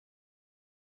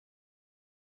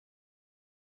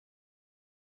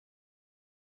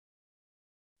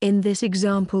In this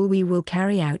example we will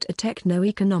carry out a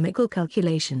techno-economical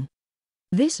calculation.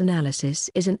 This analysis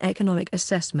is an economic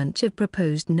assessment of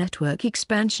proposed network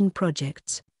expansion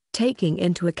projects, taking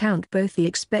into account both the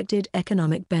expected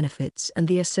economic benefits and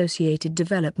the associated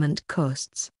development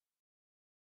costs.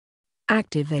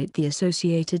 Activate the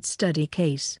associated study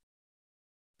case.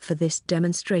 For this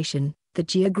demonstration, the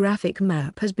geographic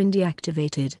map has been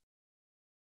deactivated.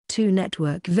 Two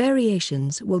network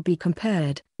variations will be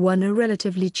compared, one a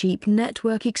relatively cheap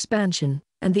network expansion,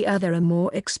 and the other a more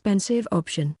expensive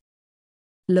option.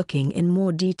 Looking in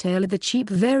more detail at the cheap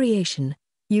variation,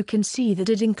 you can see that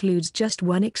it includes just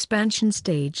one expansion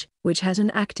stage, which has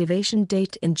an activation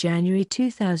date in January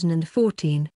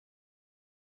 2014.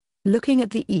 Looking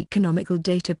at the economical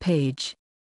data page,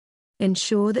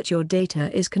 ensure that your data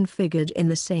is configured in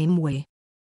the same way.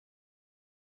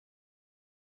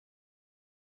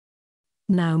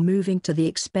 Now moving to the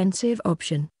expensive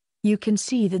option, you can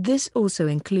see that this also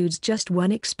includes just one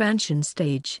expansion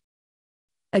stage.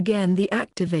 Again, the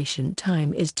activation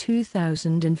time is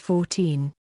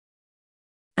 2014.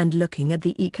 And looking at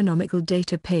the economical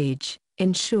data page,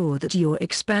 ensure that your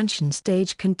expansion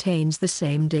stage contains the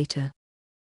same data.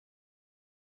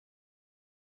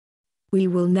 We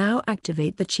will now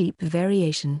activate the cheap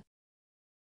variation.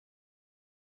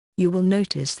 You will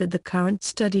notice that the current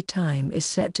study time is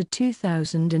set to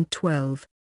 2012.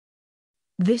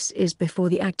 This is before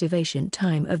the activation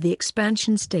time of the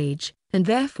expansion stage, and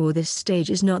therefore this stage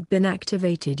has not been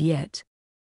activated yet.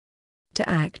 To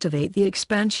activate the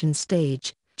expansion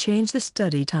stage, change the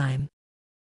study time.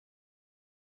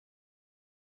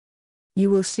 You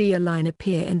will see a line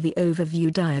appear in the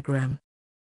overview diagram.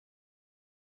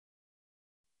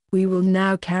 We will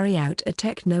now carry out a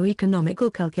techno-economical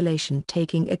calculation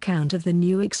taking account of the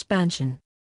new expansion.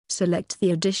 Select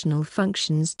the Additional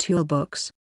Functions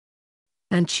toolbox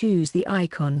and choose the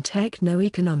icon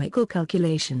Techno-Economical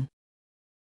Calculation.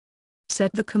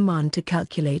 Set the command to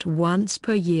calculate once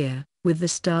per year, with the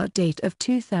start date of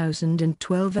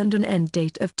 2012 and an end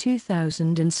date of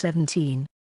 2017.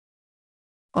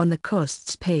 On the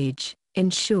Costs page,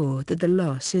 ensure that the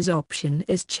Losses option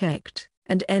is checked,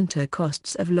 and enter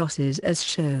costs of losses as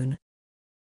shown.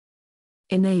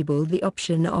 Enable the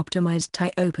option Optimize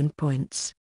tie open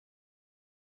points.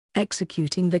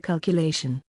 Executing the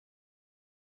calculation.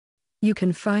 You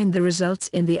can find the results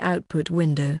in the output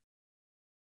window.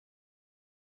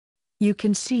 You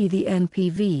can see the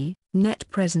NPV, net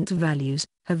present values,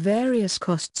 have various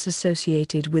costs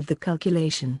associated with the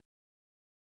calculation.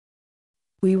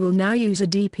 We will now use a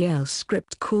DPL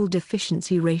script called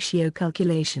Efficiency Ratio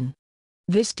Calculation.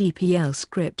 This DPL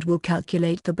script will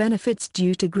calculate the benefits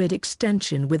due to grid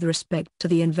extension with respect to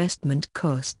the investment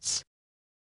costs.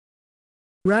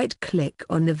 Right-click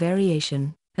on the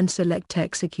variation, and select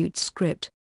Execute Script.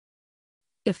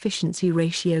 Efficiency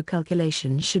ratio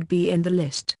calculation should be in the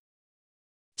list.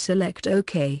 Select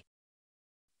OK.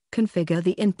 Configure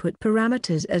the input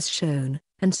parameters as shown,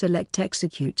 and select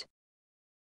Execute.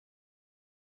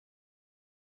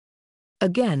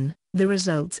 Again, the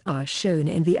results are shown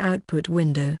in the output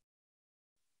window.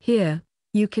 Here,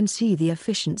 you can see the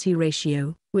efficiency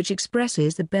ratio, which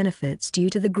expresses the benefits due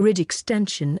to the grid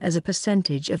extension as a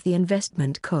percentage of the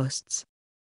investment costs.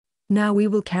 Now we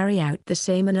will carry out the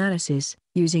same analysis,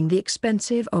 using the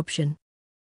expensive option.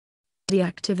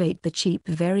 Deactivate the cheap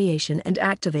variation and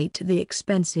activate the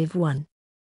expensive one.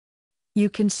 You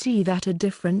can see that a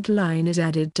different line is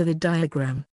added to the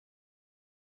diagram.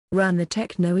 Run the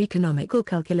techno-economical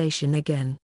calculation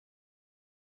again.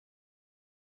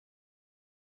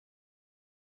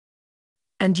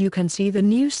 And you can see the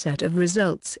new set of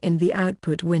results in the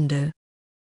output window.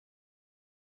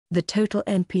 The total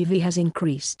NPV has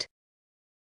increased.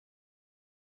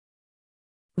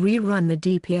 Rerun the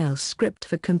DPL script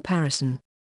for comparison.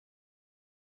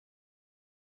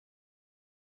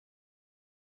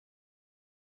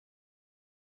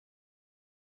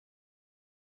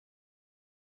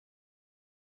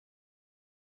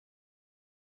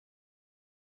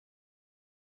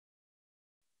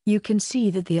 You can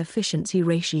see that the efficiency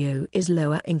ratio is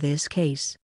lower in this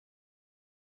case.